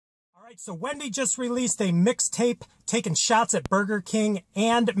Alright, so Wendy just released a mixtape taking shots at Burger King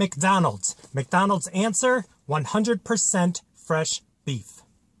and McDonald's. McDonald's answer, 100% fresh beef.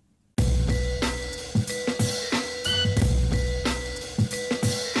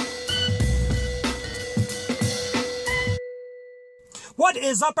 What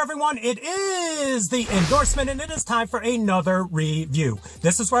is up, everyone? It is the endorsement, and it is time for another review.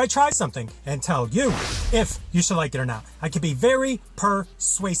 This is where I try something and tell you if you should like it or not. I can be very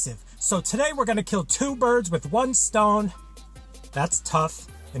persuasive. So today we're going to kill two birds with one stone. That's tough.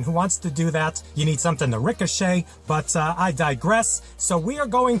 And who wants to do that? You need something to ricochet, but I digress. So we are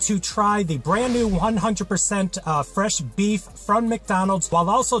going to try the brand new 100% fresh beef from McDonald's while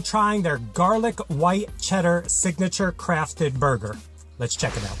also trying their Garlic White Cheddar Signature Crafted Burger. Let's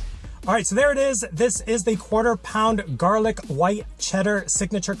check it out. All right, so there it is. This is the quarter-pound Garlic White Cheddar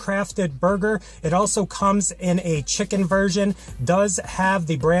Signature Crafted Burger. It also comes in a chicken version. Does have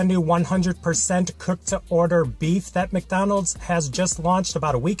the brand new 100% cooked-to-order beef that McDonald's has just launched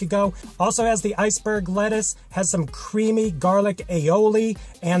about a week ago. Also has the iceberg lettuce, has some creamy garlic aioli,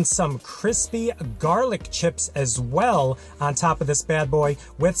 and some crispy garlic chips as well on top of this bad boy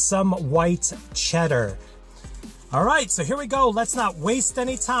with some white cheddar. All right, so here we go. Let's not waste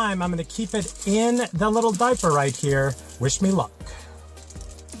any time. I'm going to keep it in the little diaper right here. Wish me luck.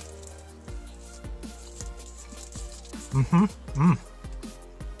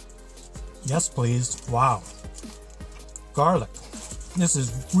 Yes, please. Wow. Garlic. This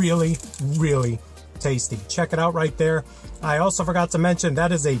is really, really tasty. Check it out right there. I also forgot to mention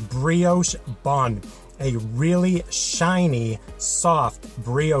that is a brioche bun. A really shiny, soft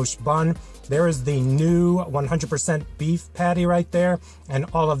brioche bun. There is the new 100% beef patty right there and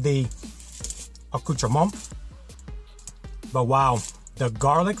all of the accoutrement. But wow, the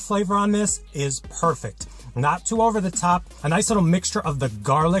garlic flavor on this is perfect. Not too over the top. A nice little mixture of the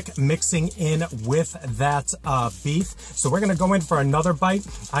garlic mixing in with that beef. So we're going to go in for another bite.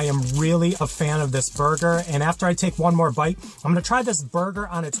 I am really a fan of this burger. And after I take one more bite, I'm going to try this burger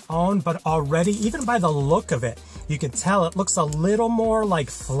on its own. But already, even by the look of it, you can tell it looks a little more like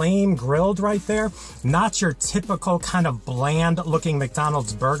flame grilled right there. Not your typical kind of bland looking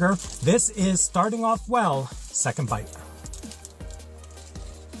McDonald's burger. This is starting off well. Second bite.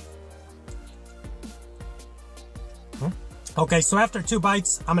 Okay, so after two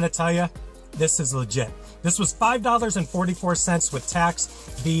bites, I'm going to tell you, this is legit. This was $5.44 with tax.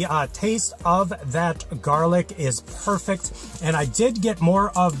 The taste of that garlic is perfect. And I did get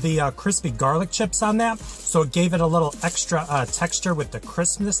more of the crispy garlic chips on that. So it gave it a little extra texture with the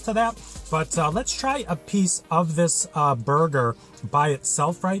crispness to that. But let's try a piece of this burger by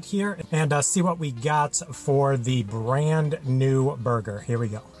itself right here and see what we got for the brand new burger. Here we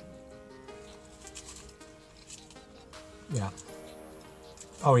go. Yeah.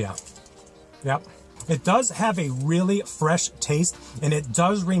 Oh, yeah. Yep. It does have a really fresh taste, and it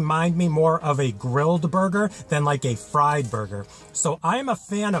does remind me more of a grilled burger than like a fried burger. So I'm a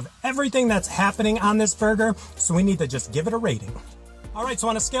fan of everything that's happening on this burger, so we need to just give it a rating. All right, so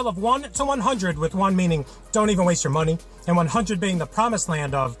on a scale of 1 to 100, with 1 meaning don't even waste your money, and 100 being the promised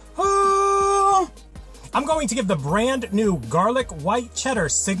land of, I'm going to give the brand new Garlic White Cheddar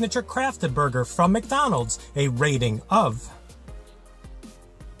Signature Crafted Burger from McDonald's a rating of...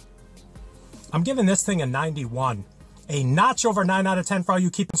 I'm giving this thing a 91. A notch over 9 out of 10 for all you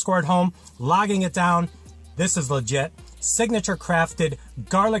keeping score at home. Logging it down. This is legit. Signature crafted,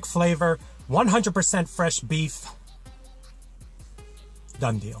 garlic flavor, 100% fresh beef.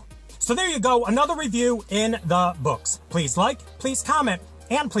 Done deal. So there you go. Another review in the books. Please like, please comment,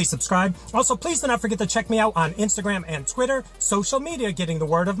 and please subscribe. Also, please do not forget to check me out on Instagram and Twitter. Social media, getting the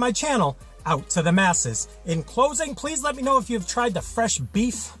word of my channel out to the masses. In closing, please let me know if you've tried the fresh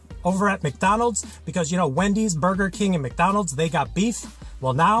beef over at McDonald's, because, you know, Wendy's, Burger King, and McDonald's, they got beef.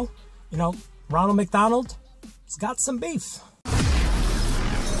 Well, now, you know, Ronald McDonald has got some beef.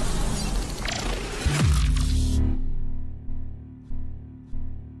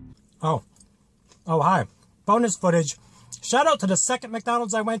 Oh, hi. Bonus footage. Shout out to the second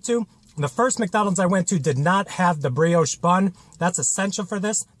McDonald's I went to. The first McDonald's I went to did not have the brioche bun. That's essential for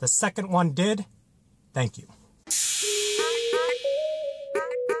this. The second one did. Thank you.